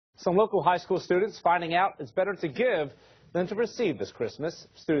Some local high school students finding out it's better to give than to receive this Christmas.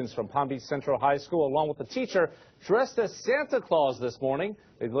 Students from Palm Beach Central High School, along with a teacher, dressed as Santa Claus this morning.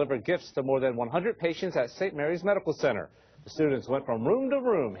 They delivered gifts to more than 100 patients at St. Mary's Medical Center. The students went from room to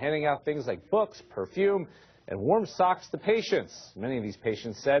room, handing out things like books, perfume, and warm socks to patients. Many of these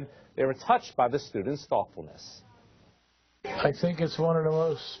patients said they were touched by the students' thoughtfulness. I think it's one of the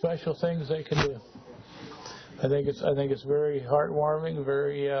most special things they can do. I think it's very heartwarming,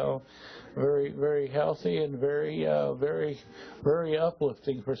 very healthy, and very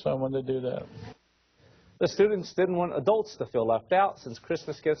uplifting for someone to do that. The students didn't want adults to feel left out, since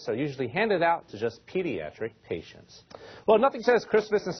Christmas gifts are usually handed out to just pediatric patients. Well, nothing says Christmas